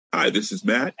Hi, this is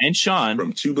Matt and Sean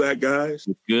from Two Black Guys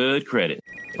with Good Credit.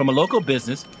 From a local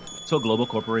business to a global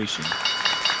corporation.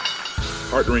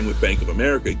 Partnering with Bank of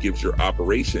America gives your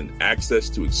operation access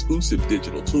to exclusive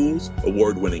digital tools,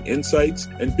 award-winning insights,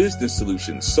 and business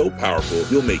solutions so powerful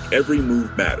you'll make every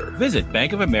move matter. Visit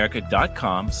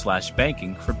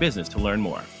bankofamerica.com/banking for business to learn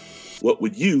more. What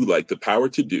would you like the power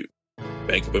to do?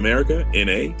 Bank of America,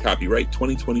 N.A., copyright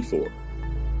 2024.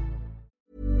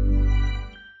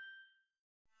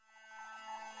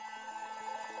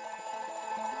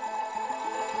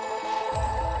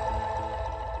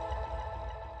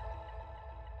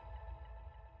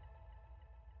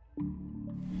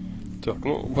 Так,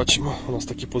 бачимо, у нас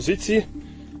такі позиції.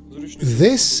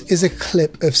 This is a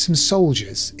clip of some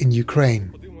soldiers in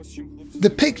Ukraine. The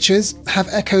pictures have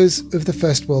echoes of the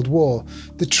First World War.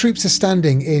 The troops are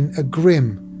standing in a grim,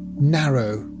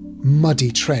 narrow,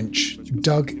 muddy trench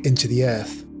dug into the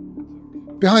earth.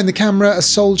 Behind the camera, a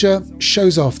soldier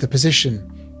shows off the position.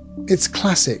 It's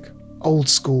classic,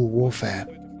 old-school warfare.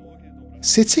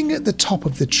 Sitting at the top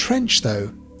of the trench, though,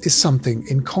 is something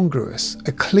incongruous.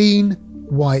 A clean,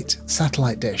 white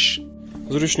satellite dish.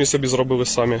 Зручні собі зробили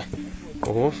самі.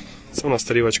 Ого, це у нас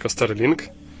тарілочка Starlink.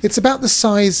 It's about the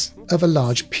size of a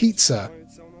large pizza.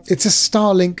 It's a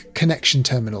Starlink connection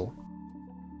terminal.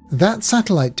 That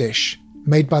satellite dish,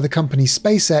 made by the company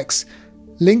SpaceX,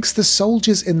 links the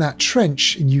soldiers in that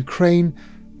trench in Ukraine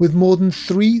with more than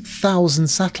 3,000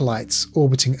 satellites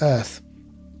orbiting Earth,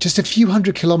 just a few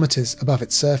hundred kilometers above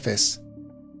its surface.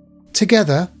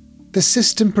 Together, the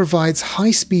system provides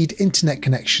high-speed internet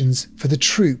connections for the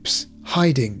troops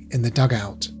hiding in the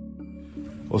dugout.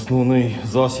 Основний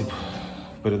засіб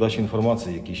передачі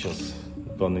інформації, який зараз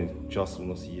в даний час у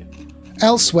нас є.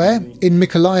 Elsewhere, in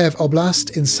Mykolaiv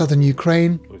Oblast in southern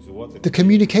Ukraine, the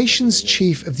communications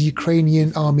chief of the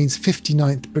Ukrainian Army's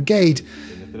 59th Brigade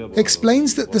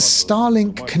explains that the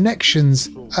Starlink connections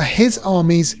are his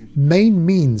army's main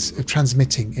means of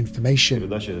transmitting information.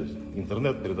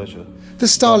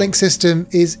 The Starlink system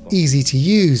is easy to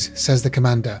use, says the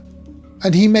commander,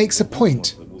 and he makes a point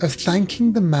of thanking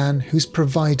the man who's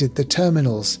provided the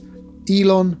terminals,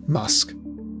 Elon Musk.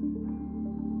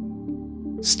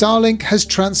 Starlink has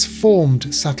transformed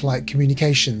satellite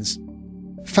communications.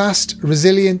 Fast,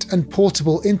 resilient and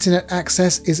portable internet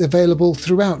access is available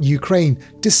throughout Ukraine,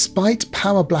 despite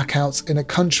power blackouts in a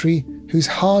country whose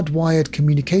hardwired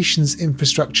communications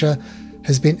infrastructure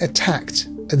has been attacked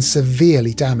and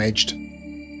severely damaged.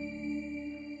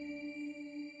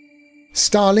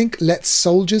 Starlink lets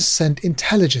soldiers send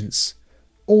intelligence,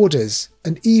 orders,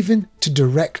 and even to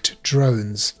direct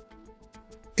drones.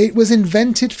 It was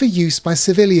invented for use by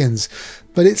civilians,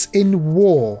 but it's in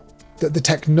war that the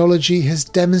technology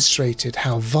has demonstrated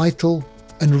how vital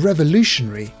and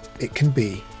revolutionary it can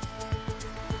be.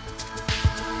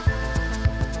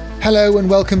 Hello and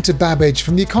welcome to Babbage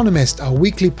from The Economist, our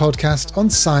weekly podcast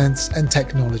on science and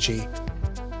technology.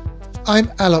 I'm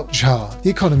Alok Jha,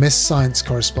 The Economist science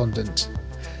correspondent.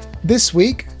 This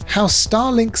week, how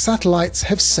Starlink satellites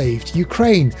have saved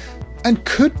Ukraine and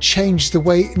could change the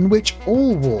way in which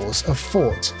all wars are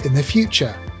fought in the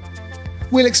future.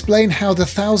 We'll explain how the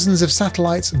thousands of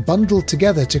satellites bundled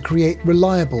together to create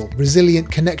reliable, resilient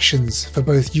connections for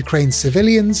both Ukraine's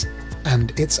civilians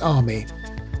and its army.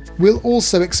 We'll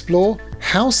also explore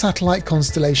how satellite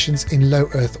constellations in low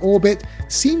Earth orbit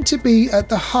seem to be at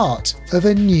the heart of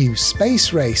a new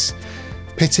space race,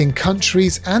 pitting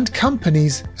countries and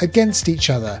companies against each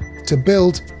other to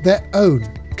build their own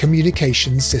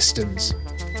communication systems.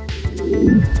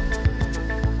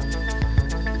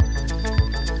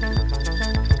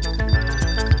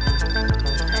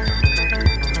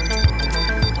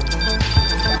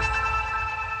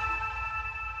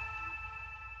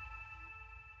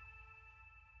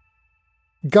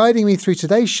 Guiding me through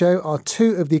today's show are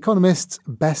two of The Economist's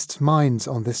best minds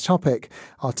on this topic,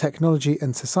 our technology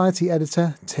and society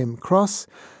editor, Tim Cross,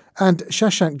 and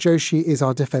Shashank Joshi is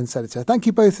our defence editor. Thank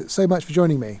you both so much for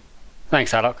joining me.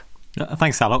 Thanks, Alok.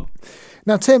 Thanks, Alok.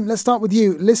 Now, Tim, let's start with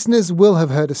you. Listeners will have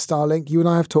heard of Starlink. You and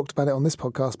I have talked about it on this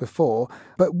podcast before.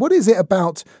 But what is it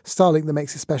about Starlink that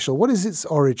makes it special? What is its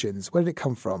origins? Where did it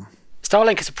come from?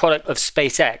 Starlink is a product of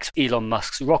SpaceX, Elon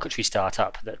Musk's rocketry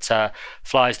startup that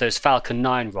flies those Falcon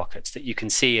 9 rockets that you can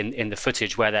see in the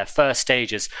footage where their first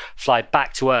stages fly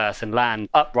back to Earth and land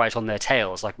upright on their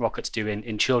tails like rockets do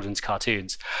in children's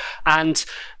cartoons. And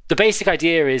the basic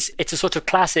idea is it's a sort of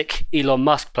classic Elon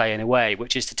Musk play in a way,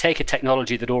 which is to take a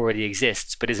technology that already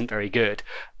exists but isn't very good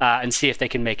and see if they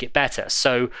can make it better.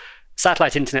 So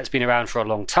Satellite internet's been around for a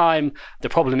long time. The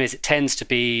problem is it tends to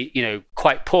be,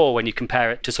 quite poor when you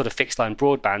compare it to sort of fixed line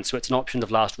broadband. So it's an option of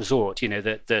last resort.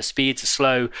 The speeds are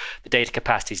slow, the data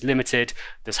capacity is limited,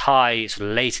 there's high sort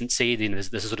of latency,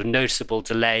 there's a sort of noticeable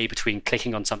delay between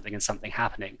clicking on something and something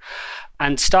happening.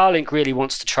 And Starlink really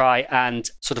wants to try and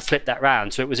sort of flip that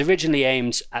round. So it was originally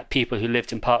aimed at people who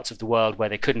lived in parts of the world where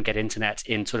they couldn't get internet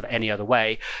in sort of any other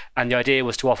way. And the idea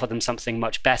was to offer them something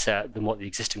much better than what the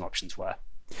existing options were.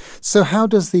 So how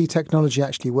does the technology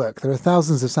actually work? There are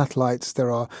thousands of satellites, there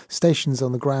are stations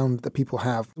on the ground that people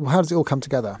have. How does it all come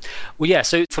together? Well, yeah,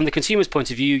 so from the consumer's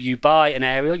point of view, you buy an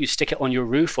aerial, you stick it on your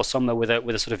roof or somewhere with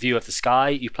a sort of view of the sky,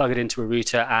 you plug it into a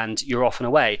router and you're off and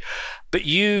away. But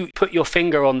you put your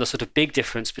finger on the sort of big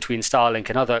difference between Starlink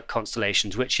and other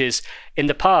constellations, which is in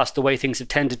the past, the way things have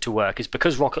tended to work is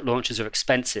because rocket launches are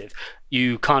expensive,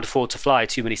 you can't afford to fly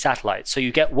too many satellites. So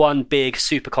you get one big,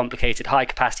 super complicated, high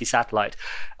capacity satellite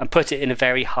and put it in a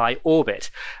very high orbit.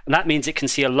 And that means it can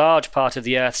see a large part of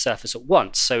the Earth's surface at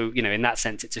once. So, in that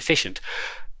sense, it's efficient.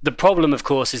 The problem, of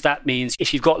course, is that means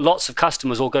if you've got lots of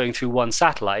customers all going through one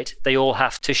satellite, they all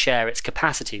have to share its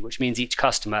capacity, which means each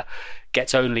customer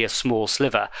gets only a small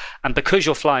sliver. And because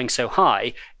you're flying so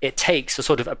high, it takes a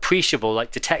sort of appreciable,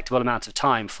 detectable amount of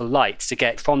time for light to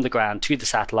get from the ground to the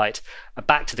satellite,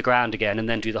 back to the ground again, and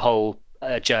then do the whole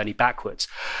journey backwards.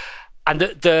 And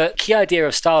the key idea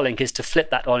of Starlink is to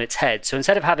flip that on its head. So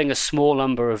instead of having a small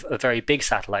number of very big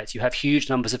satellites, you have huge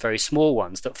numbers of very small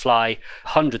ones that fly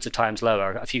hundreds of times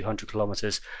lower, a few hundred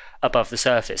kilometers above the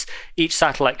surface. Each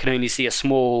satellite can only see a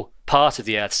small part of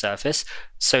the Earth's surface.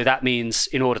 So that means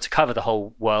in order to cover the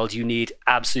whole world, you need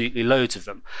absolutely loads of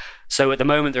them. So at the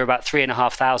moment, there are about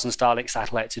 3,500 Starlink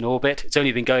satellites in orbit. It's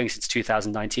only been going since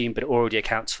 2019, but it already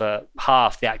accounts for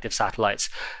half the active satellites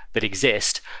that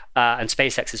exist. And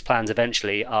SpaceX's plans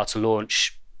eventually are to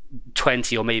launch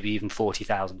 20 or maybe even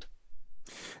 40,000.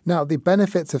 Now, the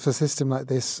benefits of a system like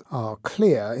this are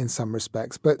clear in some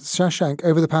respects, but Shashank,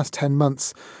 over the past 10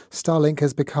 months, Starlink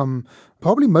has become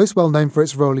probably most well known for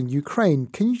its role in Ukraine.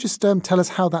 Can you just tell us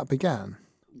how that began?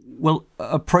 Well,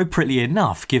 appropriately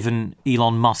enough, given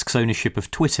Elon Musk's ownership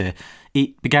of Twitter,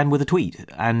 it began with a tweet.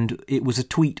 And it was a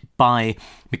tweet by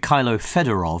Mikhailo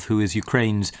Fedorov, who is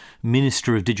Ukraine's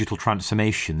Minister of Digital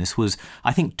Transformation. This was,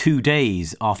 I think, 2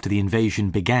 days after the invasion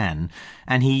began.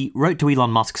 And he wrote to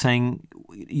Elon Musk saying,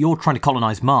 "You're trying to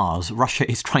colonize Mars. Russia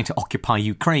is trying to occupy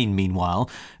Ukraine, meanwhile.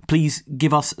 Please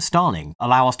give us Starlink.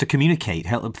 Allow us to communicate,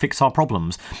 help fix our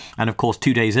problems." And of course,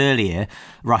 2 days earlier,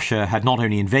 Russia had not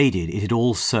only invaded, it had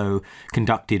also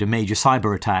conducted a major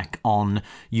cyber attack on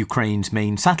Ukraine's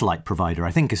main satellite provider.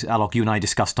 I think, as Alok, you and I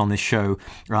discussed on this show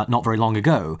not very long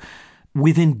ago.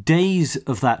 Within days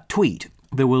of that tweet,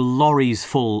 there were lorries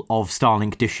full of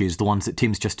Starlink dishes, the ones that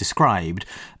Tim's just described,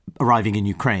 arriving in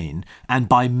Ukraine. And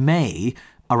by May,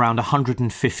 around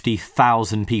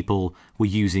 150,000 people were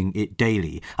using it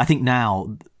daily. I think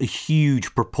now a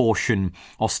huge proportion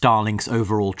of Starlink's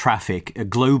overall traffic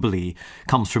globally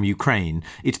comes from Ukraine.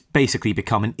 It's basically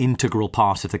become an integral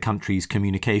part of the country's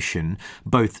communication,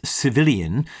 both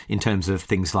civilian, in terms of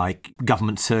things like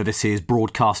government services,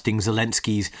 broadcasting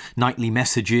Zelensky's nightly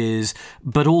messages,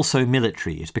 but also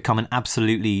military. It's become an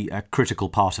absolutely critical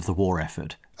part of the war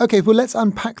effort. Okay, well, let's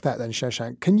unpack that then,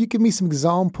 Shashank. Can you give me some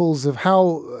examples of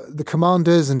how the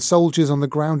commanders and soldiers on the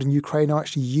ground in Ukraine are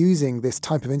actually using this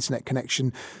type of internet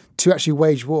connection to actually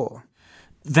wage war?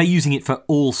 They're using it for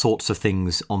all sorts of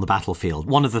things on the battlefield.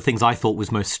 One of the things I thought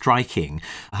was most striking,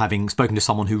 having spoken to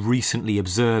someone who recently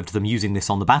observed them using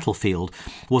this on the battlefield,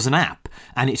 was an app.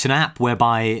 And it's an app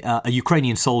whereby a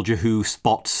Ukrainian soldier who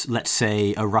spots, let's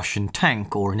say, a Russian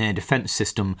tank or an air defense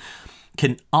system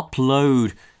can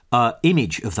upload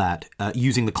image of that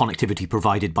using the connectivity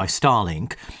provided by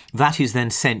Starlink. That is then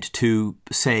sent to,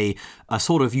 say, a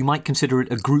sort of, you might consider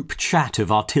it a group chat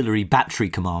of artillery battery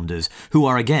commanders who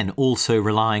are, again, also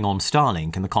relying on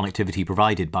Starlink and the connectivity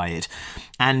provided by it.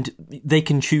 And they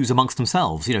can choose amongst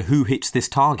themselves, who hits this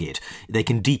target. They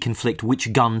can deconflict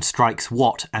which gun strikes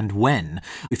what and when.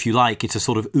 If you like, it's a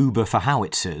sort of Uber for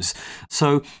howitzers.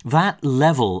 So that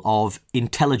level of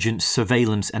intelligence,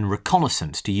 surveillance and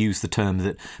reconnaissance, to use the term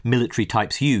that military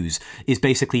types use, is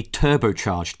basically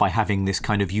turbocharged by having this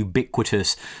kind of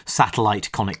ubiquitous satellite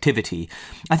connectivity.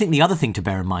 technology. I think the other thing to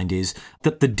bear in mind is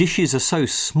that the dishes are so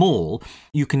small,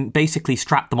 you can basically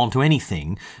strap them onto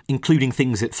anything, including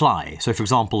things that fly. So, for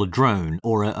example, a drone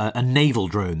or a naval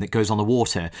drone that goes on the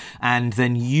water, and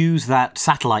then use that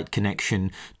satellite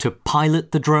connection to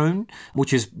pilot the drone,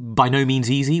 which is by no means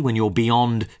easy when you're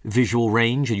beyond visual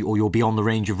range or you're beyond the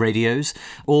range of radios,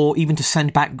 or even to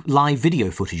send back live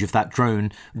video footage of that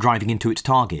drone driving into its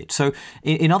target. So,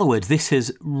 in other words, this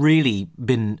has really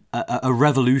been a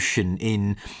revolution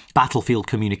in battlefield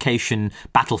communication,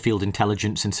 battlefield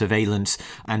intelligence and surveillance,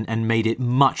 and made it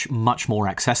much, much more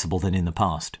accessible than in the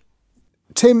past.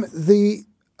 Tim, the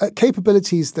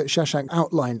capabilities that Shashank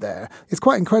outlined there is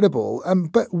quite incredible.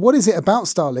 But what is it about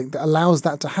Starlink that allows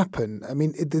that to happen? I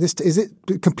mean, is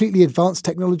it completely advanced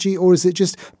technology, or is it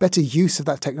just better use of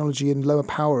that technology and lower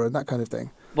power and that kind of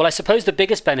thing? Well, I suppose the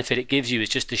biggest benefit it gives you is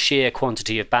just the sheer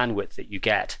quantity of bandwidth that you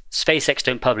get. SpaceX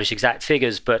don't publish exact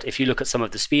figures, but if you look at some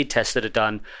of the speed tests that are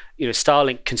done,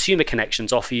 Starlink consumer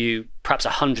connections offer you perhaps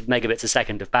 100 megabits a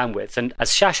second of bandwidth. And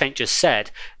as Shashank just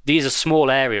said, these are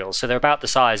small aerials, so they're about the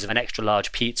size of an extra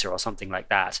large pizza or something like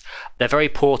that. They're very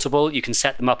portable. You can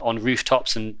set them up on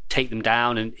rooftops and take them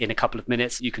down in a couple of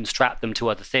minutes. You can strap them to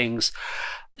other things.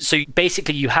 So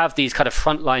basically you have these kind of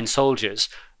frontline soldiers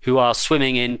who are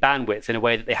swimming in bandwidth in a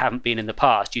way that they haven't been in the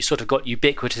past. You sort of got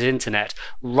ubiquitous internet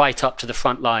right up to the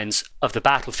front lines of the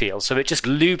battlefield. So it just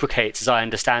lubricates, as I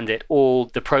understand it, all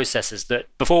the processes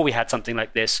that before we had something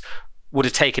like this would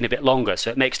have taken a bit longer. So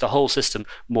it makes the whole system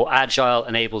more agile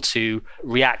and able to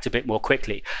react a bit more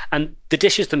quickly. And the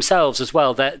dishes themselves as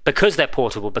well, because they're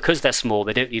portable, because they're small,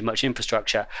 they don't need much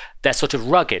infrastructure, they're sort of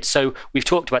rugged. So we've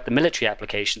talked about the military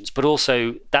applications, but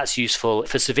also that's useful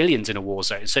for civilians in a war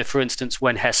zone. So for instance,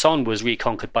 when Kherson was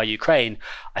reconquered by Ukraine,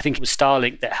 I think it was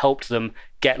Starlink that helped them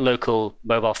get local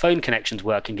mobile phone connections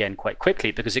working again quite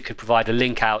quickly because it could provide a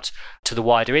link out to the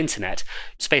wider internet.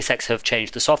 SpaceX have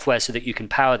changed the software so that you can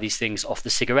power these things off the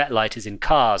cigarette lighters in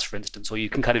cars, for instance, or you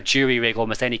can kind of jury rig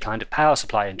almost any kind of power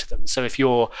supply into them. So if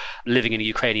you're living in a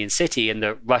Ukrainian city and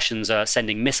the Russians are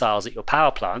sending missiles at your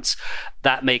power plants,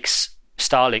 that makes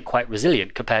Starlink quite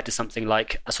resilient compared to something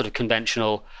like a sort of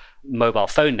conventional mobile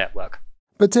phone network.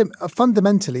 But Tim,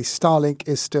 fundamentally, Starlink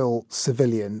is still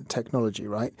civilian technology,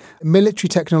 right? Military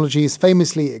technology is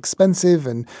famously expensive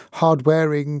and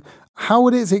hard-wearing. How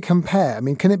does it compare? I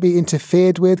mean, can it be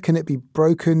interfered with? Can it be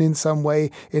broken in some way,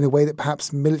 in a way that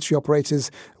perhaps military operators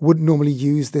wouldn't normally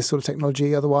use this sort of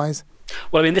technology otherwise?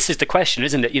 Well, I mean, this is the question,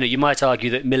 isn't it? You might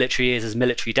argue that military is as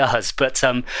military does, but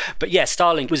yeah,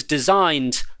 Starlink was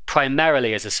designed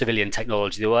primarily as a civilian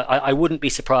technology. I wouldn't be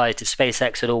surprised if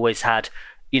SpaceX had always had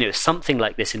something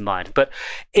like this in mind. But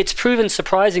it's proven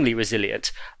surprisingly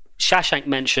resilient. Shashank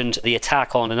mentioned the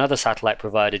attack on another satellite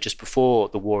provider just before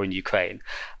the war in Ukraine.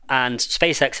 And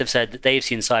SpaceX have said that they've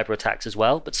seen cyber attacks as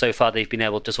well, but so far they've been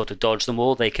able to sort of dodge them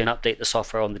all. They can update the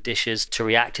software on the dishes to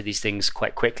react to these things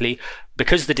quite quickly.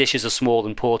 Because the dishes are small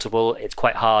and portable, it's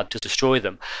quite hard to destroy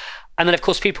them. And then, of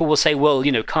course, people will say, well,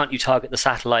 can't you target the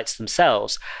satellites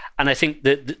themselves? And I think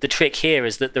that the trick here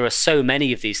is that there are so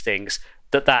many of these things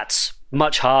that's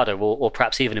much harder or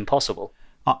perhaps even impossible.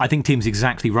 I think Tim's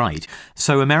exactly right.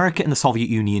 So America and the Soviet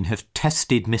Union have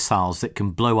tested missiles that can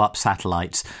blow up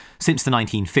satellites since the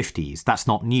 1950s. That's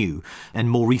not new. And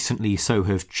more recently, so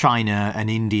have China and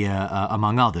India,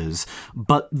 among others.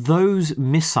 But those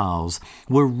missiles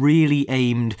were really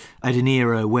aimed at an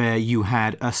era where you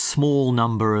had a small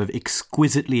number of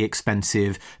exquisitely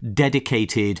expensive,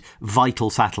 dedicated, vital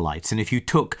satellites. And if you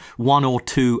took one or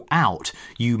two out,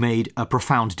 you made a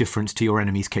profound difference to your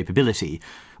enemy's capability.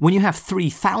 When you have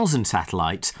 3,000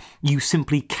 satellites, you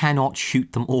simply cannot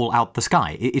shoot them all out the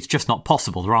sky. It's just not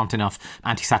possible. There aren't enough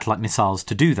anti-satellite missiles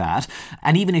to do that.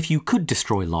 And even if you could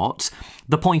destroy lots,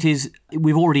 the point is,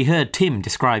 we've already heard Tim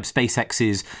describe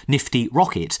SpaceX's nifty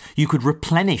rockets. You could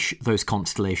replenish those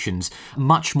constellations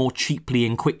much more cheaply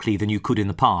and quickly than you could in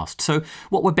the past. So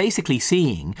what we're basically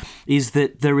seeing is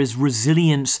that there is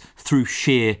resilience through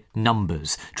sheer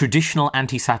numbers. Traditional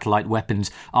anti-satellite weapons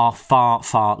are far,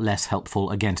 far less helpful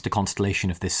against a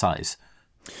constellation of this size.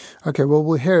 OK, well,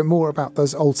 we'll hear more about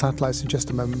those old satellites in just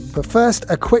a moment. But first,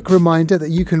 a quick reminder that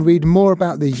you can read more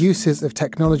about the uses of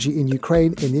technology in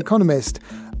Ukraine in The Economist.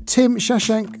 Tim,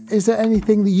 Shashank, is there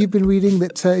anything that you've been reading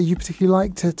that you particularly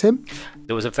liked, Tim?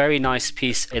 There was a very nice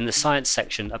piece in the science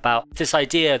section about this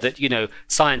idea that,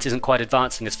 science isn't quite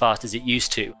advancing as fast as it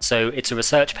used to. So it's a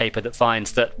research paper that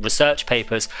finds that research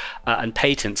papers and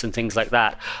patents and things like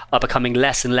that are becoming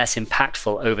less and less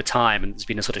impactful over time. And there's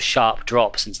been a sort of sharp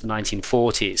drop since the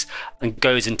 1940s and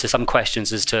goes into some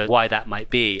questions as to why that might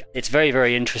be. It's very,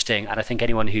 very interesting. And I think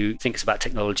anyone who thinks about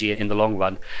technology in the long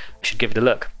run should give it a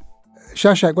look.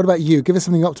 Shashak, what about you? Give us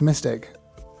something optimistic.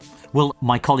 Well,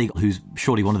 my colleague, who's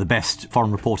surely one of the best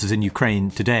foreign reporters in Ukraine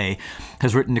today,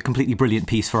 has written a completely brilliant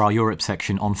piece for our Europe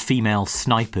section on female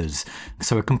snipers.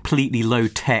 So a completely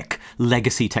low-tech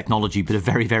legacy technology, but a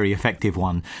very, very effective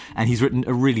one. And he's written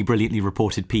a really brilliantly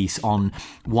reported piece on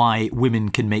why women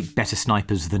can make better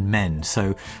snipers than men.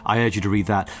 So I urge you to read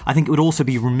that. I think it would also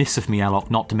be remiss of me, Alok,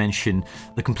 not to mention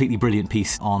the completely brilliant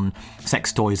piece on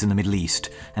sex toys in the Middle East.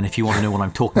 And if you want to know what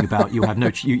I'm talking about,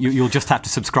 you'll just have to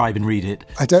subscribe and read it.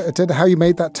 I don't know how you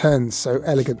made that turn so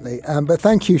elegantly, but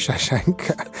thank you,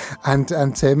 Shashank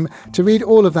and Tim. To read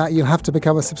all of that, you'll have to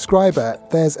become a subscriber.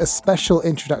 There's a special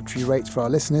introductory rate for our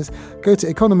listeners. Go to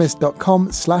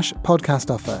economist.com/podcast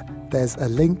offer. There's a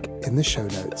link in the show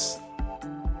notes.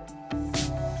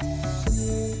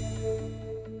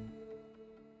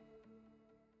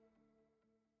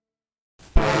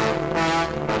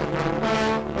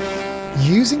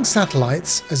 Using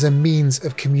satellites as a means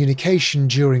of communication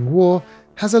during war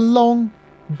has a long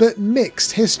but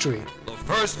mixed history. The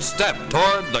first step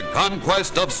toward the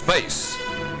conquest of space.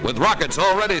 With rockets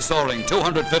already soaring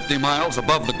 250 miles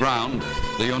above the ground,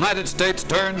 the United States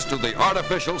turns to the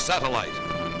artificial satellite.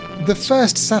 The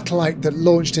first satellite that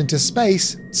launched into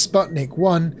space, Sputnik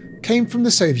 1, came from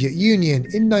the Soviet Union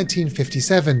in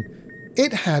 1957.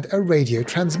 It had a radio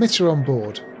transmitter on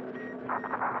board.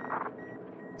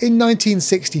 In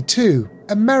 1962,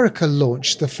 America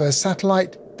launched the first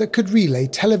satellite that could relay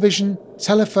television,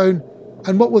 telephone,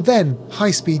 and what were then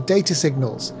high-speed data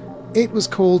signals. It was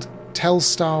called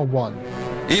Telstar 1.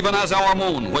 Even as our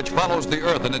moon, which follows the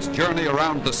Earth in its journey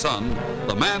around the sun,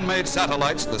 the man-made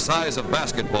satellites the size of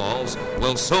basketballs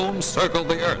will soon circle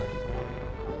the Earth.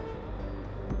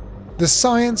 The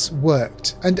science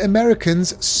worked, and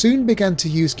Americans soon began to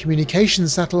use communication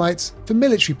satellites for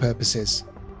military purposes.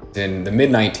 In the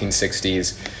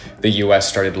mid-1960s, the US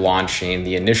started launching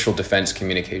the initial defense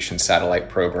communications satellite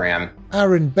program.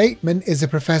 Aaron Bateman is a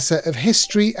professor of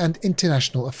history and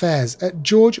international affairs at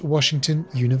George Washington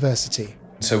University.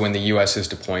 So when the US is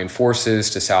deploying forces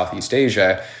to Southeast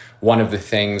Asia, one of the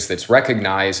things that's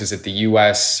recognized is that the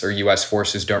US or US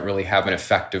forces don't really have an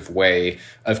effective way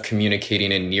of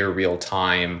communicating in near real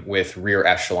time with rear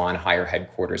echelon, higher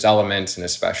headquarters elements, and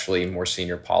especially more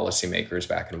senior policymakers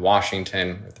back in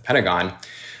Washington at the Pentagon.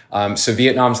 So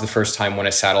Vietnam's the first time when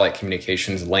a satellite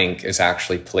communications link is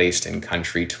actually placed in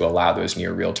country to allow those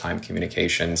near real-time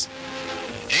communications.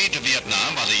 Aid to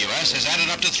Vietnam by the U.S. has added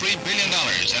up to $3 billion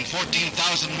and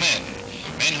 14,000 men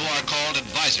who are called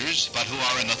advisors, but who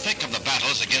are in the thick of the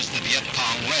battles against the Viet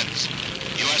Cong Reds.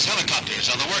 U.S. helicopters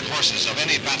are the workhorses of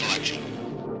any battle action.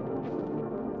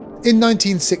 In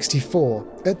 1964,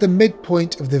 at the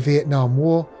midpoint of the Vietnam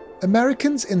War,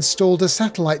 Americans installed a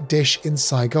satellite dish in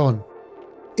Saigon.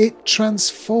 It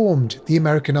transformed the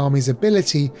American Army's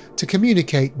ability to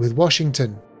communicate with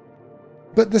Washington.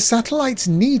 But the satellites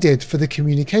needed for the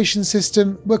communication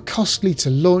system were costly to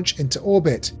launch into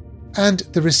orbit, and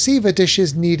the receiver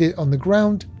dishes needed on the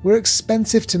ground were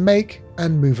expensive to make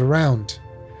and move around.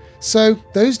 So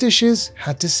those dishes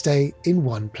had to stay in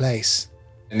one place.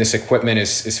 And this equipment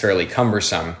is fairly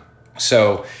cumbersome.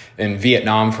 So in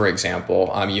Vietnam, for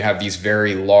example, you have these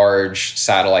very large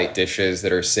satellite dishes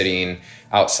that are sitting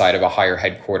outside of a higher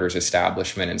headquarters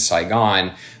establishment in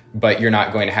Saigon, but you're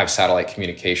not going to have satellite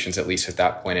communications, at least at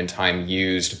that point in time,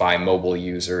 used by mobile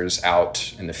users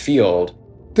out in the field.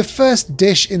 The first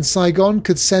dish in Saigon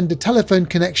could send a telephone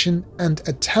connection and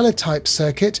a teletype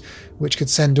circuit, which could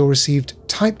send or receive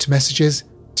typed messages,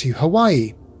 to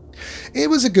Hawaii. It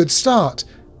was a good start,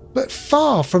 but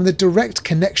far from the direct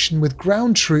connection with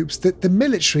ground troops that the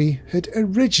military had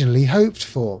originally hoped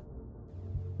for.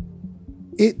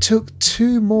 It took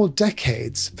 2 more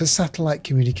decades for satellite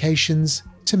communications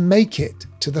to make it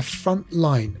to the front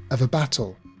line of a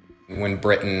battle. When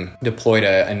Britain deployed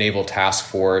a naval task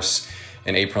force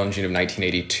in April and June of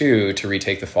 1982 to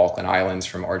retake the Falkland Islands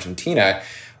from Argentina,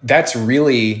 that's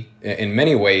really, in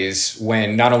many ways,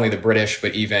 when not only the British,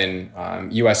 but even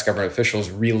US government officials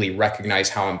really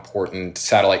recognized how important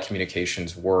satellite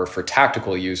communications were for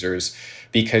tactical users,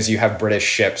 because you have British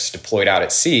ships deployed out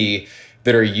at sea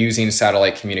that are using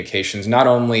satellite communications not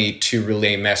only to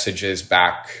relay messages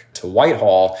back to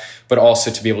Whitehall, but also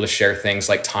to be able to share things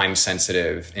like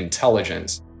time-sensitive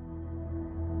intelligence.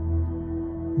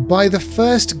 By the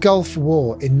first Gulf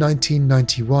War in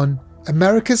 1991,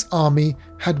 America's army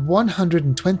had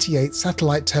 128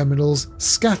 satellite terminals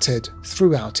scattered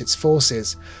throughout its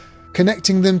forces,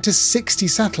 connecting them to 60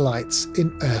 satellites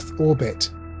in Earth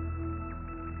orbit.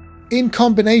 In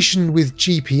combination with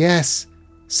GPS,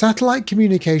 satellite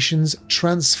communications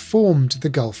transformed the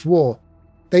Gulf War,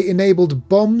 They enabled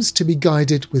bombs to be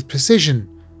guided with precision.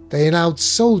 They allowed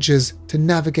soldiers to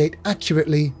navigate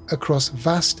accurately across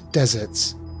vast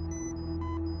deserts.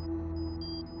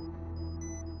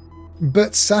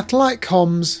 But satellite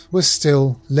comms were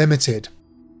still limited.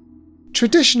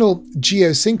 Traditional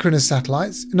geosynchronous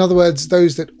satellites, in other words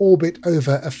those that orbit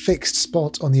over a fixed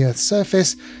spot on the Earth's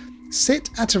surface, sit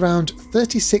at around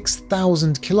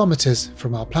 36,000 kilometres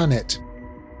from our planet.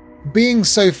 Being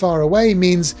so far away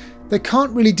means they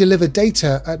can't really deliver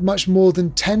data at much more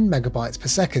than 10 megabytes per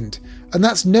second, and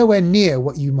that's nowhere near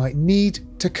what you might need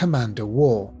to command a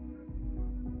war.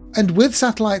 And with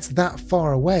satellites that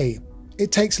far away,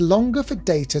 it takes longer for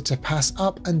data to pass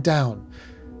up and down.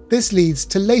 This leads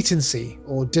to latency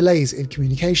or delays in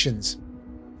communications.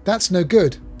 That's no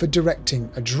good for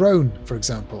directing a drone, for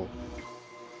example.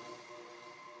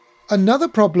 Another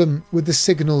problem with the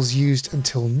signals used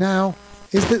until now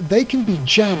is that they can be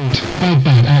jammed by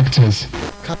bad actors,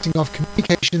 cutting off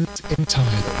communications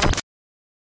entirely.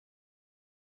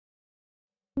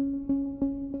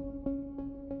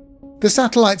 The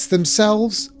satellites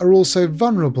themselves are also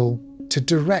vulnerable to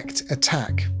direct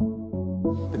attack.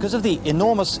 Because of the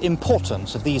enormous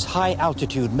importance of these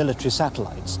high-altitude military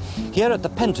satellites, here at the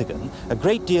Pentagon, a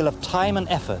great deal of time and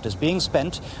effort is being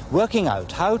spent working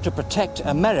out how to protect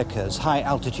America's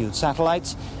high-altitude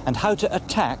satellites and how to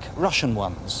attack Russian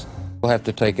ones. We'll have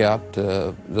to take out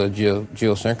the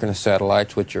geosynchronous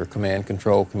satellites, which are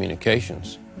command-control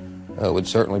communications. Would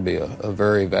certainly be a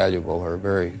very valuable or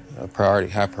very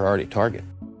high-priority target.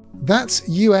 That's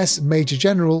US Major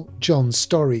General John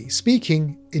Story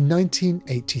speaking in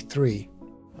 1983.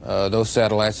 Those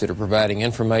satellites that are providing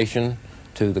information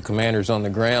to the commanders on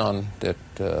the ground that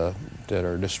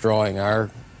are destroying our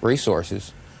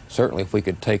resources, certainly if we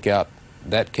could take out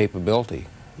that capability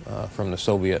from the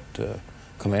Soviet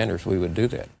commanders, we would do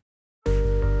that.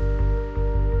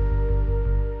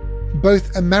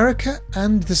 Both America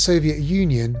and the Soviet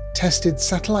Union tested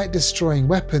satellite-destroying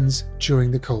weapons during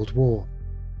the Cold War.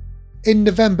 In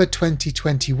November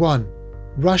 2021,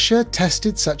 Russia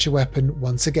tested such a weapon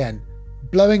once again,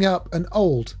 blowing up an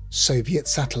old Soviet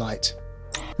satellite.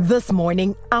 This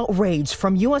morning, outrage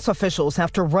from U.S. officials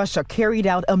after Russia carried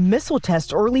out a missile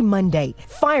test early Monday,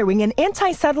 firing an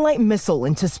anti-satellite missile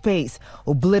into space,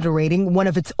 obliterating one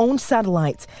of its own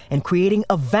satellites and creating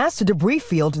a vast debris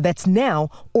field that's now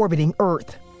orbiting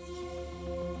Earth.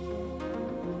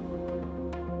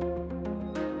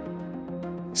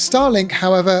 Starlink,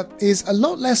 however, is a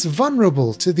lot less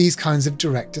vulnerable to these kinds of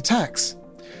direct attacks.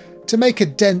 To make a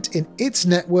dent in its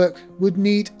network would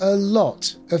need a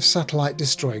lot of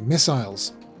satellite-destroying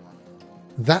missiles.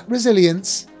 That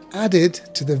resilience, added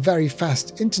to the very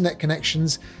fast internet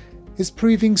connections, is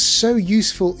proving so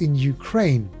useful in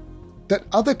Ukraine that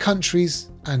other countries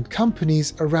and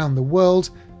companies around the world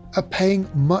are paying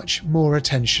much more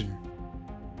attention.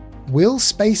 Will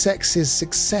SpaceX's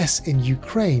success in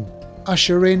Ukraine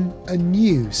usher in a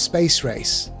new space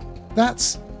race?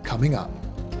 That's coming up.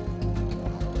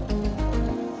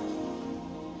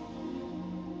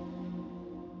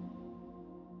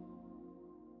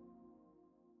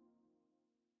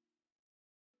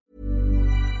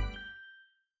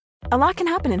 A lot can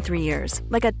happen in 3 years,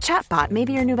 like a chatbot may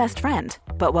be your new best friend.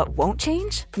 But what won't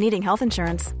change? Needing health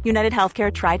insurance. United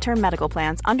Healthcare Tri-Term Medical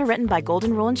Plans, underwritten by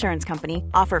Golden Rule Insurance Company,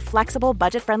 offer flexible,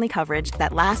 budget-friendly coverage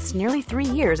that lasts nearly 3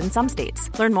 years in some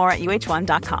states. Learn more at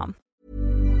uh1.com.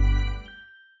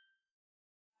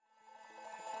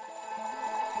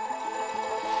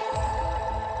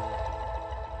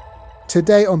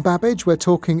 Today on Babbage, we're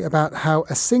talking about how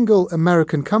a single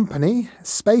American company,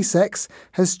 SpaceX,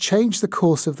 has changed the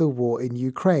course of the war in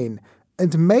Ukraine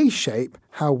and may shape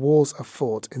how wars are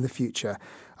fought in the future.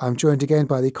 I'm joined again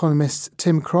by the economists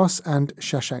Tim Cross and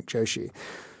Shashank Joshi.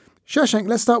 Shashank,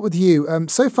 let's start with you.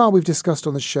 So far we've discussed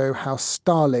on the show how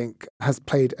Starlink has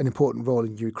played an important role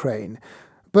in Ukraine.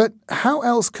 But how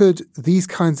else could these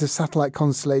kinds of satellite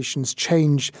constellations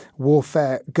change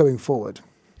warfare going forward?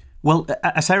 Well,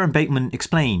 as Aaron Bateman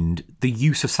explained, the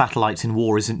use of satellites in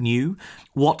war isn't new.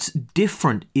 What's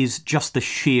different is just the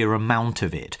sheer amount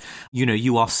of it. You know,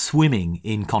 you are swimming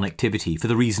in connectivity for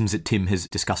the reasons that Tim has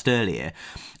discussed earlier.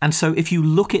 And so if you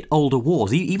look at older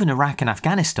wars, even Iraq and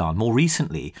Afghanistan more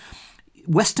recently,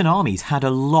 Western armies had a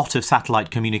lot of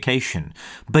satellite communication,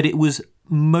 but it was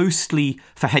mostly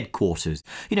for headquarters.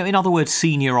 You know, in other words,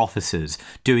 senior officers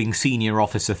doing senior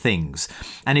officer things.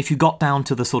 And if you got down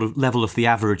to the sort of level of the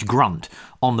average grunt,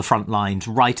 on the front lines,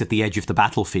 right at the edge of the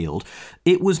battlefield,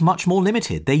 it was much more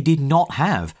limited. They did not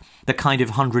have the kind of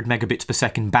 100 megabits per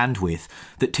second bandwidth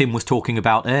that Tim was talking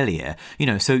about earlier.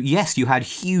 So yes, you had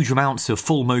huge amounts of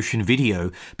full motion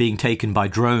video being taken by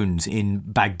drones in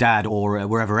Baghdad or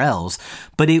wherever else,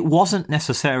 but it wasn't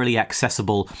necessarily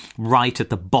accessible right at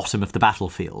the bottom of the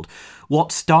battlefield. What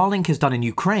Starlink has done in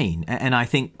Ukraine, and I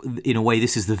think in a way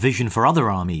this is the vision for other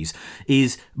armies,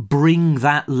 is bring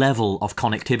that level of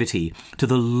connectivity to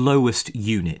the lowest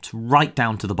unit, right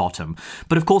down to the bottom.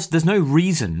 But of course, there's no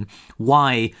reason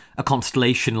why a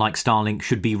constellation like Starlink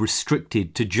should be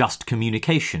restricted to just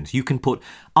communications. You can put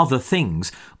other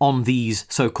things on these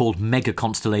so-called mega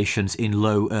constellations in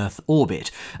low Earth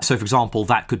orbit. So, for example,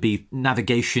 that could be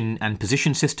navigation and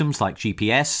position systems like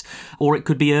GPS, or it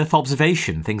could be Earth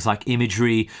observation, things like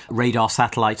imagery, radar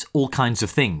satellites, all kinds of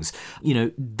things.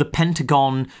 The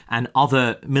Pentagon and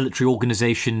other military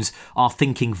organizations are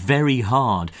thinking very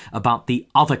hard about the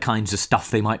other kinds of stuff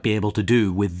they might be able to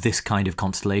do with this kind of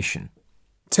constellation.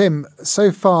 Tim,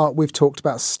 so far we've talked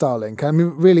about Starlink. I mean,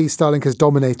 really, Starlink has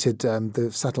dominated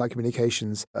the satellite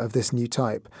communications of this new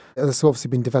type. That's obviously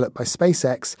been developed by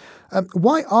SpaceX.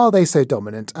 Why are they so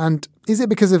dominant? And is it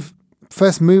because of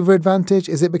first mover advantage?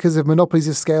 Is it because of monopolies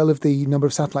of scale of the number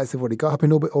of satellites they've already got up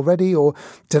in orbit already? Or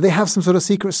do they have some sort of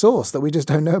secret sauce that we just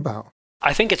don't know about?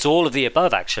 I think it's all of the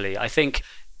above, actually. I think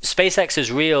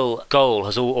SpaceX's real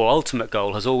goal or ultimate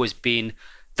goal has always been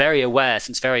very aware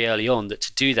since very early on that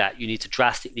to do that, you need to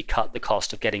drastically cut the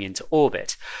cost of getting into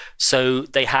orbit. So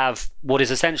they have what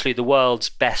is essentially the world's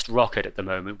best rocket at the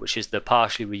moment, which is the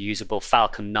partially reusable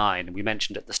Falcon 9. And we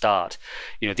mentioned at the start,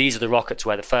 these are the rockets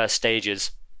where the first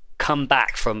stages come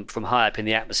back from high up in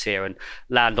the atmosphere and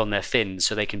land on their fins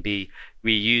so they can be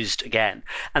reused again.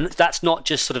 And that's not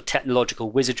just sort of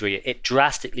technological wizardry. It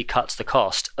drastically cuts the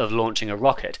cost of launching a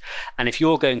rocket. And if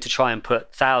you're going to try and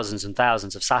put thousands and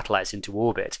thousands of satellites into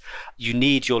orbit, you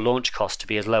need your launch cost to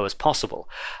be as low as possible.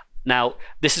 Now,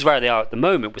 this is where they are at the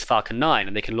moment with Falcon 9,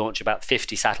 and they can launch about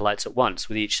 50 satellites at once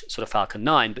with each sort of Falcon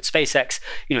 9. But SpaceX,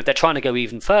 they're trying to go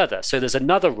even further. So there's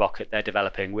another rocket they're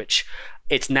developing, which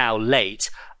it's now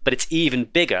late, but it's even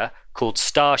bigger, called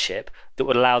Starship, that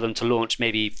would allow them to launch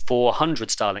maybe 400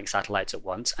 Starlink satellites at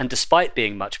once. And despite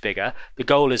being much bigger, the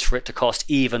goal is for it to cost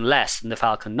even less than the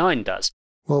Falcon 9 does.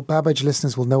 Well, Babbage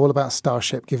listeners will know all about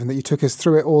Starship, given that you took us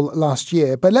through it all last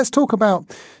year. But let's talk about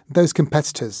those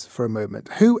competitors for a moment.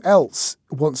 Who else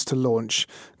wants to launch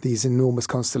these enormous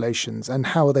constellations, and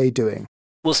how are they doing?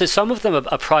 Well, so some of them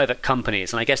are private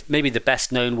companies, and I guess maybe the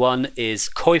best known one is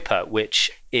Kuiper, which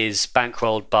is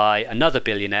bankrolled by another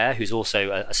billionaire who's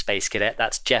also a space cadet.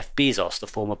 That's Jeff Bezos, the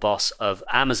former boss of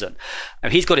Amazon.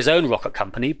 And he's got his own rocket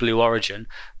company, Blue Origin,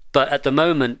 but at the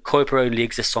moment, Kuiper only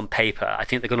exists on paper. I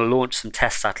think they're going to launch some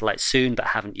test satellites soon, but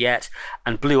haven't yet.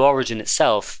 And Blue Origin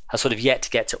itself has sort of yet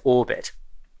to get to orbit.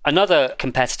 Another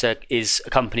competitor is a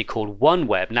company called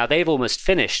OneWeb. Now, they've almost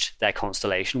finished their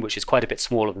constellation, which is quite a bit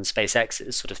smaller than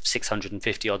SpaceX's, sort of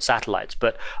 650 odd satellites,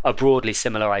 but a broadly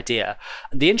similar idea.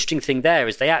 And the interesting thing there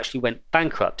is they actually went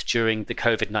bankrupt during the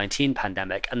COVID-19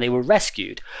 pandemic, and they were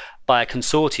rescued by a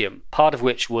consortium, part of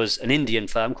which was an Indian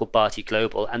firm called Bharti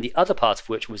Global, and the other part of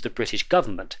which was the British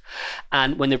government.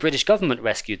 And when the British government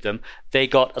rescued them, they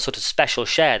got a sort of special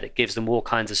share that gives them all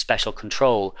kinds of special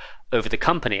control over the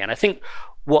company. And I think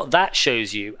what that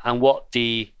shows you, and what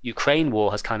the Ukraine war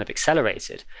has kind of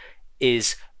accelerated,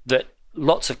 is that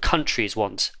lots of countries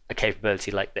want a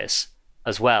capability like this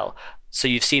as well. So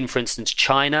you've seen, for instance,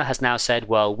 China has now said,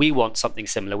 well, we want something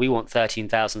similar. We want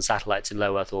 13,000 satellites in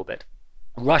low Earth orbit.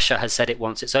 Russia has said it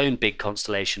wants its own big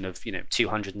constellation of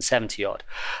 270 odd.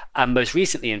 And most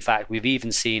recently, in fact, we've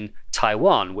even seen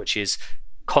Taiwan, which is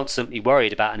constantly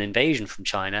worried about an invasion from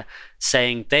China,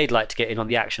 saying they'd like to get in on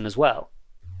the action as well.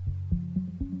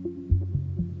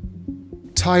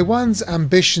 Taiwan's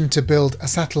ambition to build a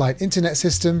satellite internet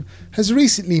system has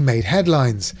recently made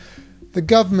headlines. The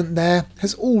government there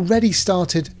has already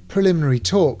started preliminary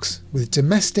talks with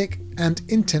domestic and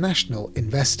international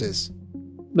investors.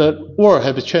 The world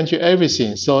has changed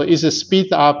everything, so it's a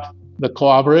speed up the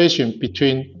collaboration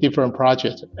between different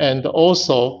projects, and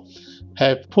also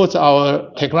have put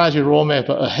our technology roadmap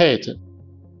ahead.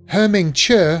 Herming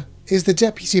Che is the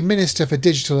Deputy Minister for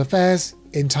Digital Affairs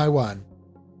in Taiwan.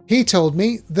 He told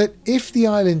me that if the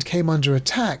island came under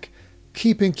attack,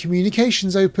 keeping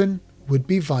communications open would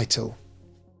be vital.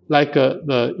 Like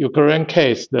the Ukraine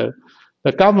case, the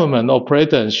government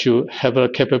operators should have a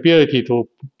capability to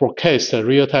broadcast a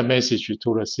real-time message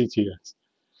to the citizens.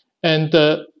 And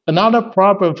another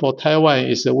problem for Taiwan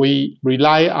is that we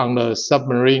rely on the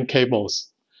submarine cables.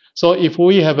 So if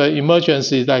we have an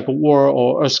emergency like war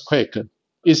or earthquake,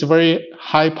 it's a very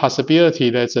high possibility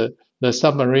that the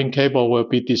submarine cable will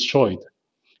be destroyed.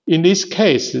 In this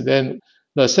case, then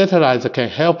the satellite can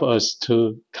help us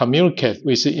to communicate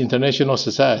with the international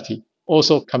society,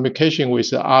 also communication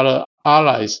with other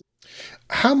allies.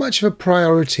 How much of a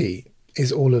priority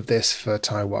is all of this for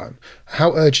Taiwan?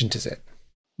 How urgent is it?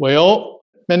 Well,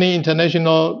 many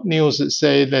international news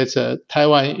say that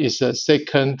Taiwan is the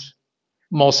second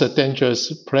most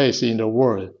dangerous place in the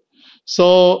world.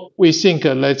 So we think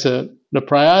that the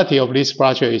priority of this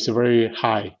project is very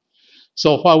high.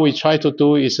 So what we try to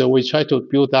do is we try to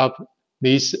build up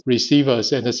these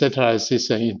receivers and the satellite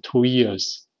system in 2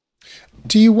 years.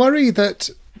 Do you worry that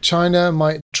China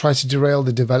might try to derail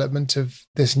the development of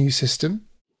this new system?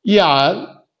 Yeah,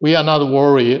 we are not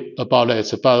worried about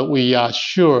it, but we are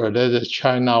sure that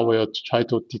China will try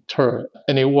to deter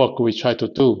any work we try to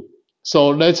do.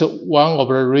 So that's one of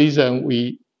the reasons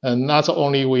we not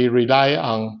only we rely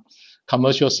on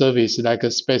commercial service like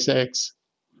SpaceX,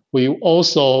 we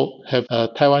also have a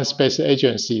Taiwan Space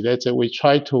Agency that we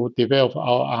try to develop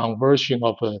our own version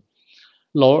of a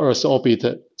low Earth orbit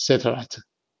satellite.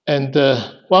 And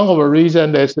one of the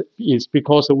reasons is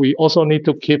because we also need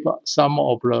to keep some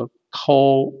of the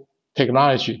core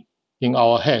technology in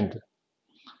our hand.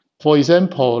 For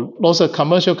example, those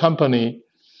commercial companies,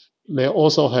 they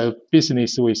also have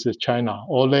business with China,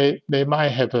 or they might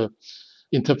have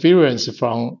interference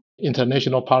from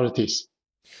international parties.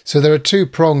 So there are two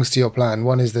prongs to your plan.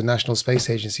 One is the National Space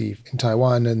Agency in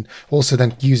Taiwan, and also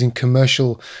then using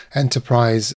commercial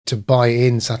enterprise to buy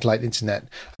in satellite internet.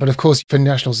 But of course, for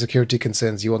national security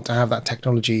concerns, you want to have that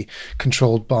technology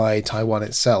controlled by Taiwan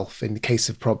itself in the case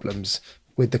of problems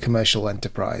with the commercial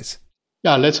enterprise.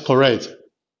 Yeah, that's correct.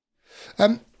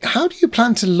 How do you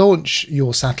plan to launch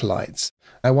your satellites?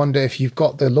 I wonder if you've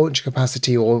got the launch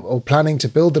capacity or planning to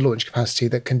build the launch capacity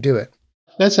that can do it.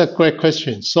 That's a great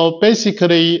question. So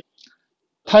basically,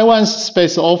 Taiwan's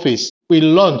Space Office, we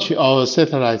launch our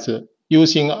satellites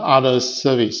using other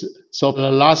services. So the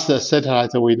last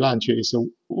satellite we launched is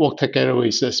work together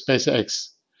with SpaceX.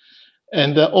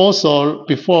 And also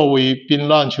before we've been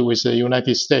launched with the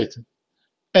United States.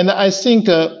 And I think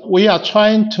we are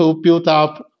trying to build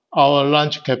up our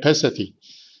launch capacity.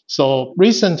 So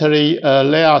recently,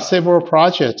 there are several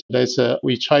projects that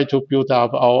we try to build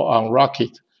up our own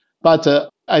rocket. But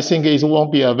I think it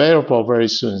won't be available very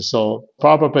soon. So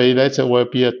probably that will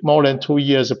be a more than 2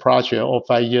 years project or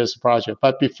 5 years project.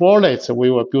 But before that, we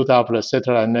will build up the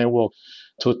satellite network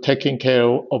to taking care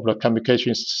of the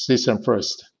communication system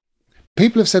first.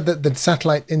 People have said that the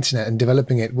satellite internet and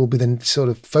developing it will be the sort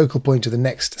of focal point of the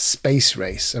next space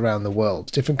race around the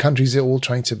world. Different countries are all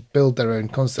trying to build their own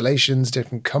constellations.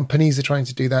 Different companies are trying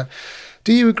to do that.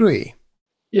 Do you agree?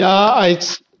 Yeah,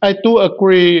 I do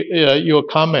agree your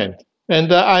comment.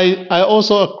 And I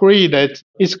also agree that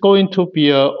it's going to be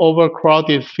an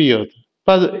overcrowded field.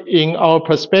 But in our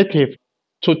perspective,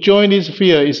 to join this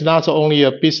field is not only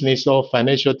a business or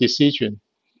financial decision.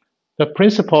 The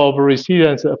principle of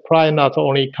resilience apply not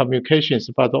only communications,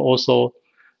 but also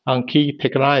on key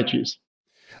technologies.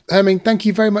 Herming, thank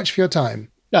you very much for your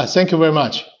time. Yeah, thank you very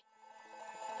much.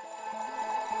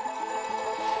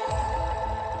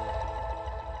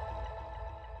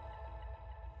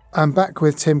 I'm back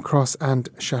with Tim Cross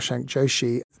and Shashank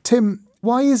Joshi. Tim,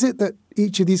 why is it that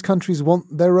each of these countries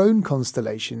want their own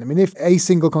constellation? I mean, if a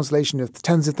single constellation of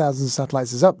tens of thousands of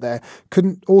satellites is up there,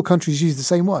 couldn't all countries use the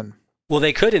same one? Well,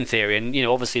 they could in theory, and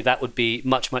obviously that would be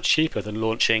much, much cheaper than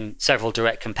launching several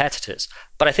direct competitors.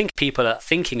 But I think people are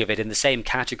thinking of it in the same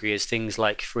category as things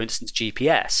like, for instance,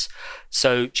 GPS.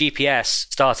 So GPS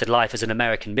started life as an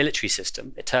American military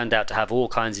system. It turned out to have all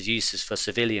kinds of uses for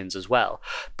civilians as well.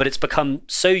 But it's become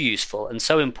so useful and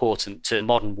so important to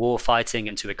modern war fighting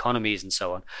and to economies and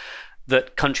so on,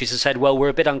 that countries have said, well, we're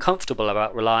a bit uncomfortable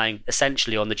about relying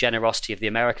essentially on the generosity of the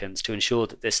Americans to ensure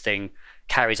that this thing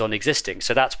carries on existing.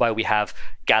 So that's why we have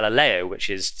Galileo, which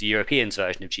is the Europeans'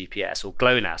 version of GPS, or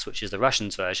GLONASS, which is the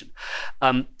Russians' version.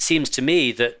 Seems to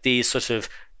me that these sort of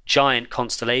giant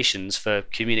constellations for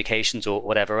communications or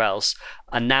whatever else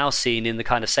are now seen in the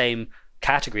kind of same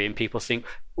category, and people think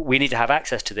we need to have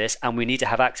access to this, and we need to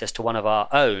have access to one of our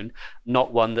own,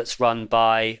 not one that's run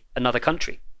by another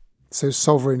country. So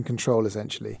sovereign control,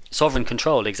 essentially. Sovereign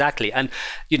control, exactly. And,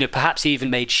 perhaps even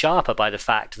made sharper by the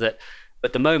fact that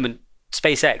at the moment,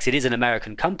 SpaceX, it is an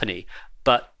American company,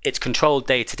 but it's controlled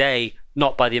day to day,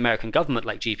 not by the American government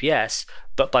like GPS,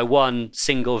 but by one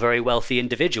single very wealthy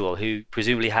individual who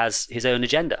presumably has his own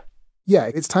agenda.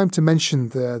 Yeah, it's time to mention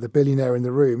the billionaire in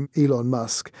the room, Elon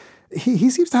Musk. He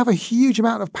seems to have a huge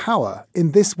amount of power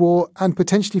in this war and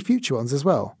potentially future ones as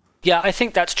well. Yeah, I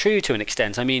think that's true to an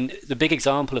extent. I mean, the big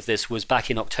example of this was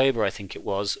back in October, I think it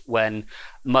was, when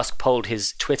Musk polled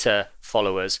his Twitter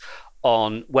followers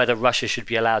on whether Russia should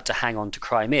be allowed to hang on to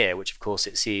Crimea, which of course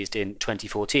it seized in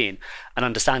 2014. And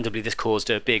understandably, this caused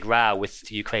a big row with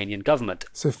the Ukrainian government.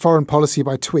 So foreign policy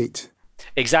by tweet.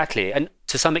 Exactly. And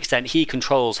to some extent, he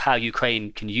controls how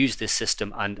Ukraine can use this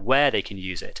system and where they can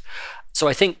use it. So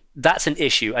I think that's an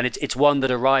issue, and it's one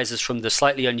that arises from the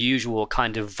slightly unusual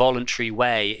kind of voluntary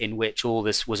way in which all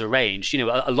this was arranged. You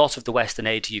know, a lot of the Western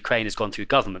aid to Ukraine has gone through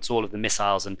governments. All of the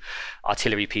missiles and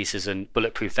artillery pieces and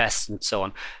bulletproof vests and so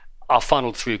on are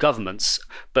funneled through governments.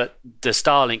 But the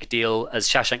Starlink deal, as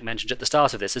Shashank mentioned at the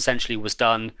start of this, essentially was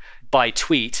done by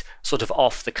tweet, sort of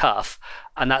off the cuff,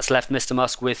 and that's left Mr.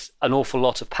 Musk with an awful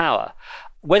lot of power.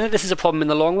 Whether this is a problem in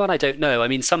the long run, I don't know. I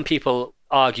mean, some people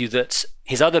argue that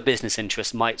his other business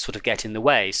interests might sort of get in the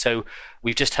way. So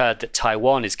we've just heard that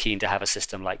Taiwan is keen to have a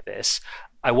system like this.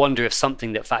 I wonder if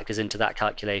something that factors into that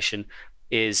calculation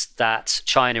is that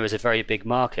China is a very big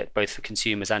market, both for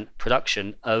consumers and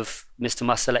production, of Mr.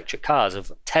 Musk's electric cars,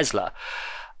 of Tesla.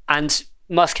 And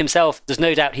Musk himself, there's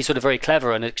no doubt he's sort of very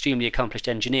clever and an extremely accomplished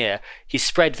engineer. He's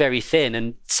spread very thin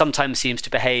and sometimes seems to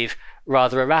behave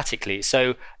rather erratically.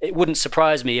 So it wouldn't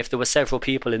surprise me if there were several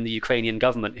people in the Ukrainian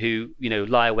government who,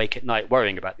 lie awake at night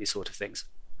worrying about these sort of things.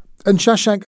 And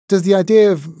Shashank, does the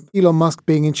idea of Elon Musk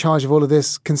being in charge of all of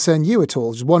this concern you at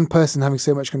all? Just one person having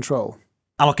so much control?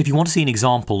 Alok, if you want to see an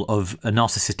example of a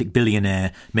narcissistic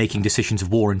billionaire making decisions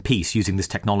of war and peace using this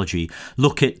technology,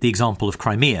 look at the example of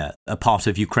Crimea, a part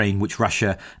of Ukraine which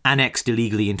Russia annexed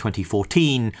illegally in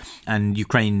 2014, and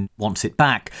Ukraine wants it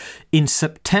back. In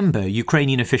September,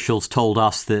 Ukrainian officials told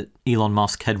us that Elon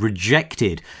Musk had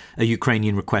rejected a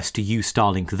Ukrainian request to use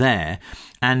Starlink there.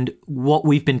 And what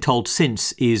we've been told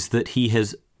since is that he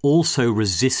has also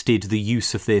resisted the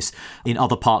use of this in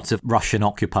other parts of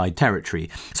Russian-occupied territory.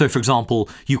 So, for example,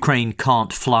 Ukraine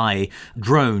can't fly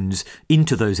drones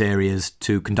into those areas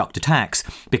to conduct attacks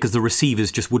because the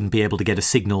receivers just wouldn't be able to get a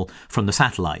signal from the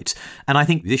satellites. And I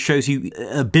think this shows you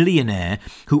a billionaire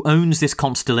who owns this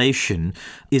constellation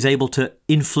is able to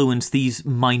influence these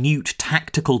minute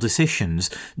tactical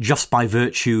decisions just by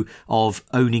virtue of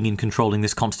owning and controlling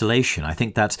this constellation. I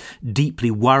think that's deeply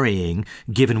worrying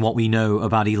given what we know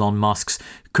about Elon Musk's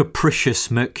capricious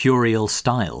mercurial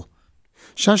style.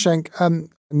 Shashank,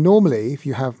 normally if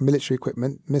you have military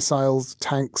equipment, missiles,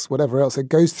 tanks, whatever else, it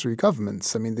goes through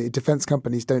governments. I mean, the defence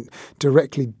companies don't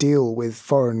directly deal with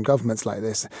foreign governments like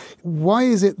this. Why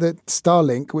is it that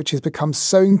Starlink, which has become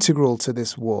so integral to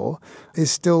this war,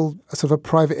 is still a sort of a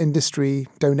private industry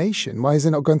donation? Why is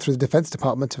it not going through the Defence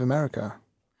Department of America?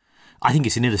 I think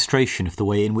it's an illustration of the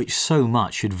way in which so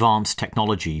much advanced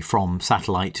technology, from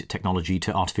satellite technology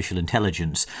to artificial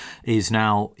intelligence, is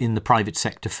now in the private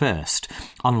sector first.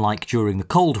 Unlike during the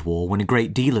Cold War, when a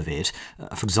great deal of it,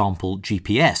 for example,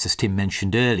 GPS, as Tim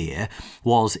mentioned earlier,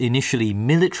 was initially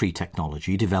military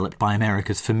technology developed by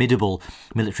America's formidable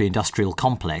military-industrial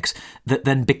complex that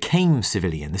then became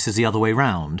civilian. This is the other way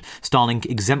round. Starlink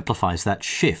exemplifies that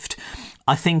shift.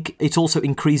 I think it's also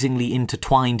increasingly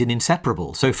intertwined and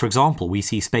inseparable. So, for example, we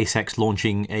see SpaceX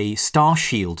launching a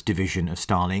Starshield division of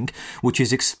Starlink, which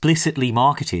is explicitly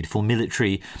marketed for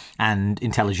military and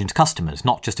intelligence customers,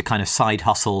 not just a kind of side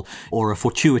hustle or a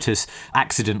fortuitous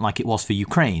accident like it was for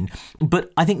Ukraine.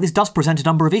 But I think this does present a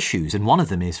number of issues, and one of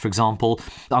them is, for example,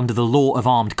 under the law of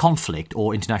armed conflict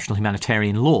or international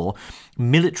humanitarian law,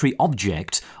 military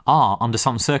objects are, under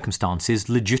some circumstances,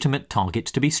 legitimate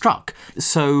targets to be struck.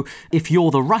 So if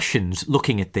you're the Russians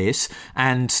looking at this,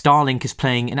 and Starlink is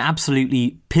playing an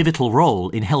absolutely pivotal role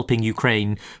in helping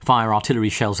Ukraine fire artillery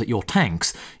shells at your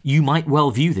tanks, you might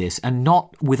well view this, and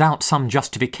not without some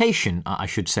justification, I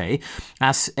should say,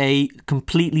 as a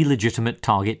completely legitimate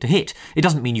target to hit. It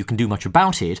doesn't mean you can do much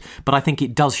about it, but I think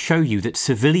it does show you that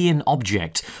civilian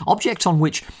objects on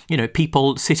which,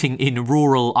 people sitting in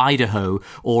rural Idaho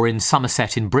or in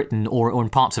Somerset in Britain or in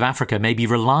parts of Africa may be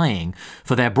relying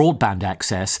for their broadband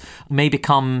access, may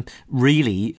become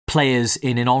really players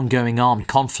in an ongoing armed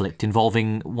conflict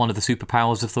involving one of the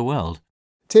superpowers of the world.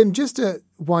 Tim, just to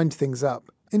wind things up,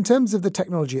 in terms of the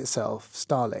technology itself,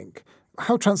 Starlink,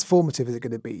 how transformative is it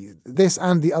going to be, this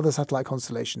and the other satellite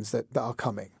constellations that are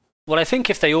coming? Well, I think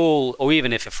if they all, or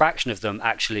even if a fraction of them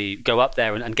actually go up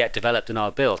there and get developed and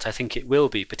are built, I think it will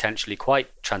be potentially quite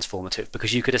transformative,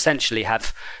 because you could essentially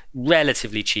have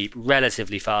relatively cheap,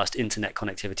 relatively fast internet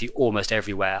connectivity almost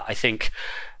everywhere. I think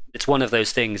it's one of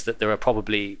those things that there are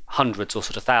probably hundreds or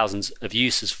sort of thousands of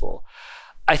uses for.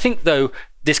 I think, though,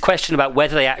 this question about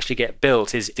whether they actually get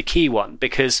built is the key one,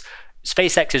 because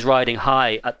SpaceX is riding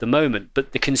high at the moment,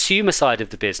 but the consumer side of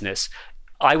the business,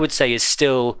 I would say is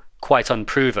still quite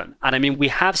unproven. And I mean, we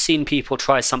have seen people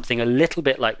try something a little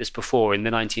bit like this before in the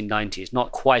 1990s,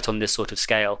 not quite on this sort of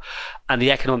scale, and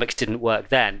the economics didn't work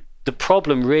then. The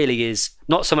problem really is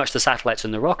not so much the satellites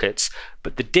and the rockets,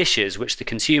 but the dishes which the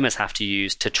consumers have to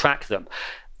use to track them.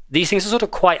 These things are sort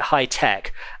of quite high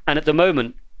tech, and at the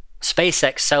moment,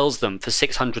 SpaceX sells them for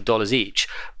 $600 each,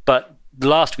 but the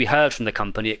last we heard from the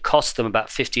company, it costs them about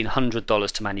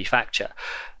 $1,500 to manufacture.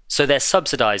 So they're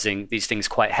subsidizing these things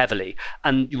quite heavily.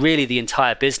 And really the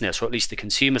entire business, or at least the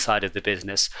consumer side of the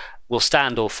business, will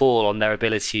stand or fall on their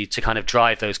ability to kind of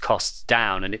drive those costs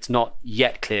down. And it's not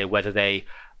yet clear whether they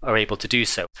are able to do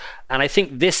so. And I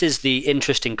think this is the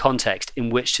interesting context in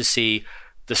which to see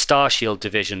the Starshield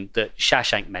division that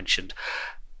Shashank mentioned.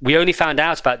 We only found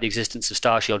out about the existence of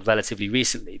Starshield relatively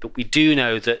recently, but we do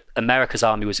know that America's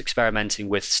army was experimenting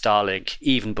with Starlink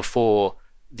even before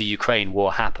the Ukraine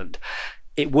war happened.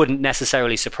 It wouldn't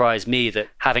necessarily surprise me that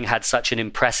having had such an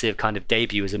impressive kind of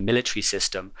debut as a military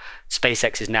system,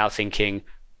 SpaceX is now thinking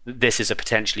this is a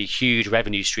potentially huge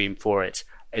revenue stream for it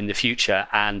in the future,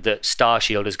 and that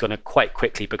Starshield is going to quite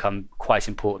quickly become quite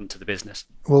important to the business.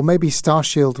 Well, maybe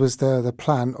Starshield was the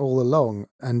plan all along,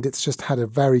 and it's just had a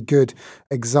very good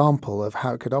example of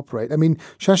how it could operate. I mean,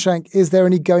 Shashank, is there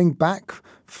any going back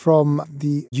from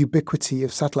the ubiquity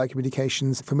of satellite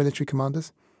communications for military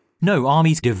commanders? No,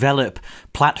 armies develop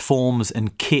platforms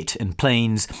and kit and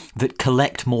planes that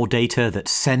collect more data, that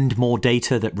send more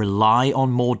data, that rely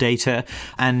on more data,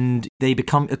 and they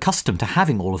become accustomed to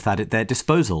having all of that at their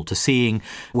disposal, to seeing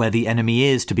where the enemy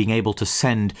is, to being able to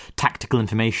send tactical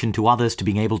information to others, to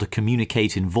being able to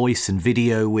communicate in voice and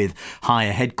video with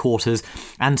higher headquarters.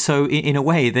 And so, in a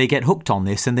way, they get hooked on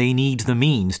this and they need the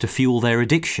means to fuel their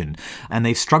addiction. And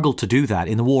they've struggled to do that.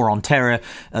 In the war on terror,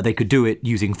 they could do it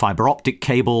using fiber optic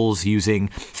cables, using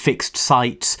fixed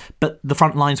sites, but the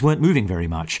front lines weren't moving very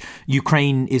much.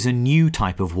 Ukraine is a new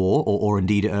type of war, or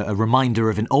indeed a reminder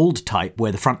of an old type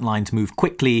where the front lines move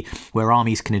quickly, where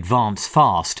armies can advance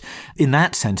fast. In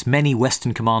that sense, many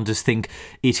Western commanders think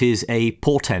it is a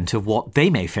portent of what they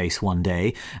may face one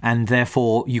day, and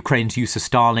therefore Ukraine's use of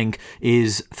Starlink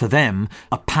is, for them,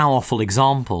 a powerful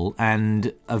example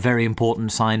and a very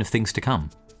important sign of things to come.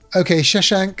 Okay,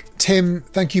 Shashank, Tim,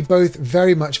 thank you both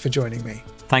very much for joining me.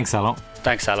 Thanks, Alok.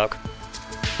 Thanks, Alok.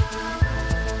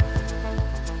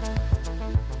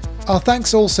 Our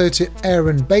thanks also to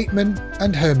Aaron Bateman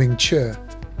and Herming Chur.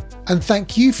 And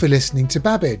thank you for listening to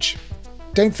Babbage.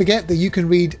 Don't forget that you can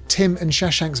read Tim and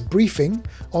Shashank's briefing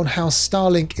on how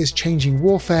Starlink is changing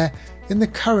warfare in the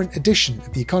current edition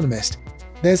of The Economist.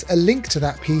 There's a link to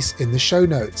that piece in the show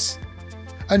notes.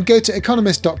 And go to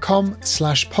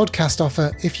economist.com/podcast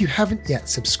offer if you haven't yet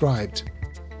subscribed.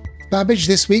 Babbage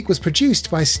this week was produced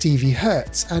by Stevie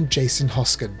Hertz and Jason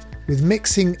Hoskin, with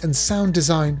mixing and sound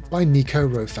design by Nico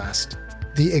Rofast.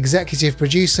 The executive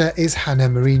producer is Hannah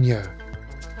Mourinho.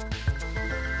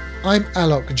 I'm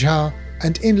Alok Jha,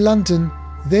 and in London,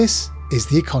 this is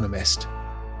The Economist.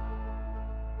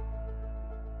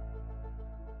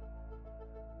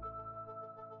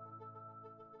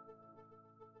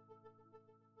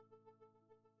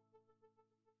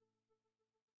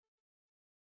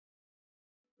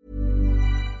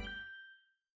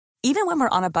 Even when we're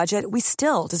on a budget, we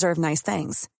still deserve nice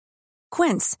things.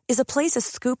 Quince is a place to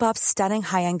scoop up stunning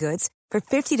high-end goods for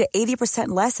 50 to 80%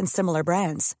 less than similar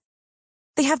brands.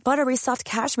 They have buttery soft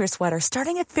cashmere sweaters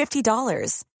starting at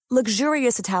 $50,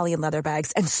 luxurious Italian leather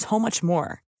bags, and so much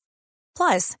more.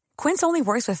 Plus, Quince only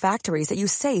works with factories that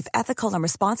use safe, ethical, and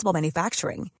responsible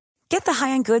manufacturing. Get the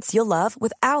high-end goods you'll love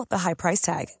without the high price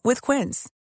tag with Quince.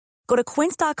 Go to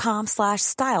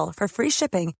quince.com/style for free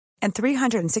shipping and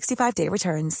 365-day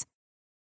returns.